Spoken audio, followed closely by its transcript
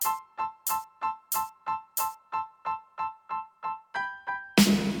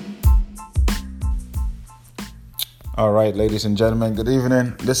All right, ladies and gentlemen, good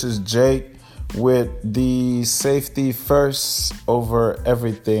evening. This is Jake with the Safety First Over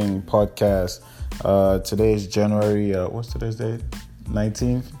Everything podcast. Today is January, what's today's date?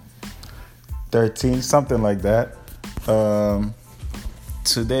 19th? 13th, something like that.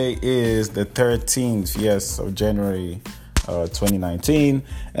 Today is the 13th, yes, of January 2019.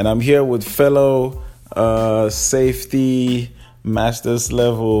 And I'm here with fellow safety master's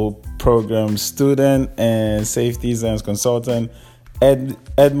level program student and safety science consultant Eddie.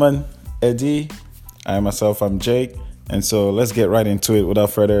 I'm Jake, and so let's get right into it without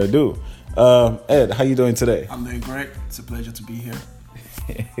further ado. Ed, how you doing today? I'm doing great. It's a pleasure to be here.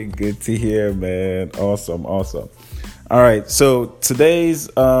 Good to hear, man. Awesome. All right, so today's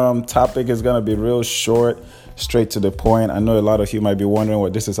topic is gonna be real short, straight to the point. I know a lot of you might be wondering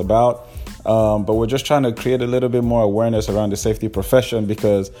what this is about. But we're just trying to create a little bit more awareness around the safety profession,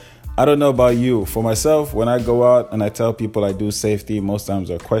 because I don't know about you. For myself, when I go out and I tell people I do safety, most times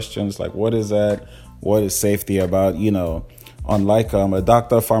there are questions like, what is that? What is safety about? You know, unlike a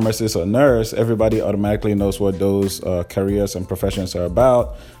doctor, pharmacist, or nurse, everybody automatically knows what those careers and professions are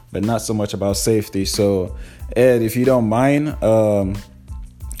about, but not so much about safety. So, Ed, if you don't mind, I'm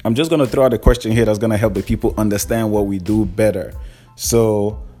just going to throw out a question here that's going to help the people understand what we do better.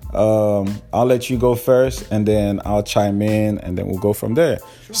 So, I'll let you go first, and then I'll chime in, and then we'll go from there.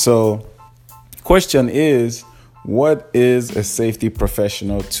 Sure. So, question is, what is a safety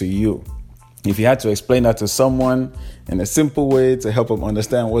professional to you? If you had to explain that to someone in a simple way to help them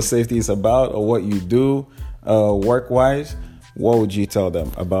understand what safety is about or what you do work-wise, what would you tell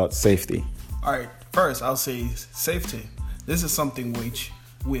them about safety? All right. First, I'll say safety. This is something which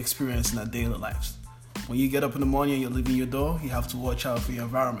we experience in our daily lives. When you get up in the morning and you're leaving your door, you have to watch out for your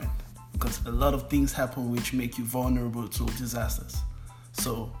environment, because a lot of things happen which make you vulnerable to disasters.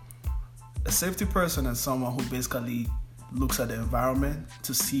 So a safety person is someone who basically looks at the environment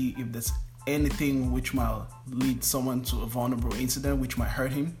to see if there's anything which might lead someone to a vulnerable incident which might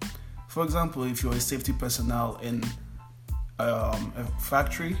hurt him. For example, if you're a safety personnel in a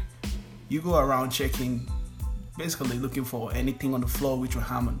factory, you go around checking, basically looking for anything on the floor which will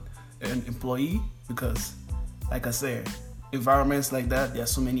harm an employee, because like I said, environments like that, there are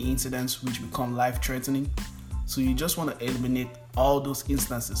so many incidents which become life-threatening. So you just want to eliminate all those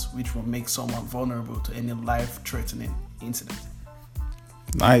instances which will make someone vulnerable to any life-threatening incident.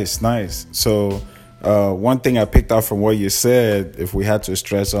 Nice. So one thing I picked out from what you said, if we had to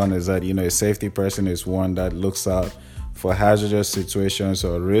stress on, is that, a safety person is one that looks out for hazardous situations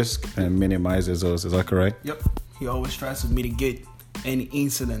or risk and minimizes those. Is that correct? Yep. He always tries to mitigate any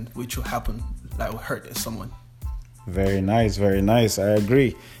incident which will happen that will hurt someone. Very nice. I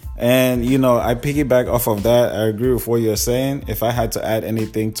agree. And, I piggyback off of that. I agree with what you're saying. If I had to add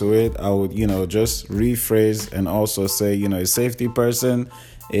anything to it, I would, just rephrase and also say, a safety person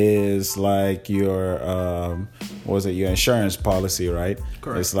is like your, your insurance policy, right?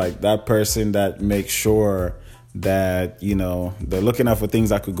 Correct. It's like that person that makes sure that, they're looking out for things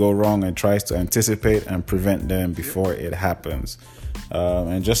that could go wrong and tries to anticipate and prevent them before it happens.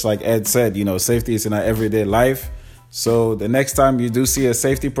 And just like Ed said, safety is in our everyday life. So the next time you do see a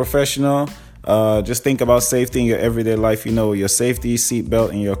safety professional, just think about safety in your everyday life. Your safety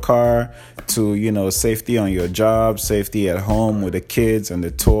seatbelt in your car, to, safety on your job, safety at home with the kids and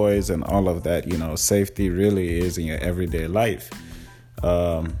the toys and all of that. Safety really is in your everyday life.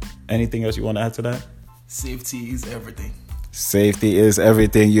 Anything else you want to add to that? Safety is everything. Safety is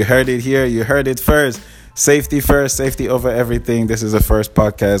everything. You heard it here. You heard it first. Safety first, safety over everything. This is the first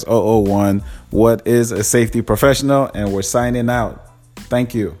podcast, 001. What is a safety professional? And we're signing out.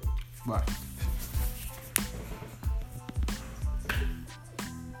 Thank you. Bye.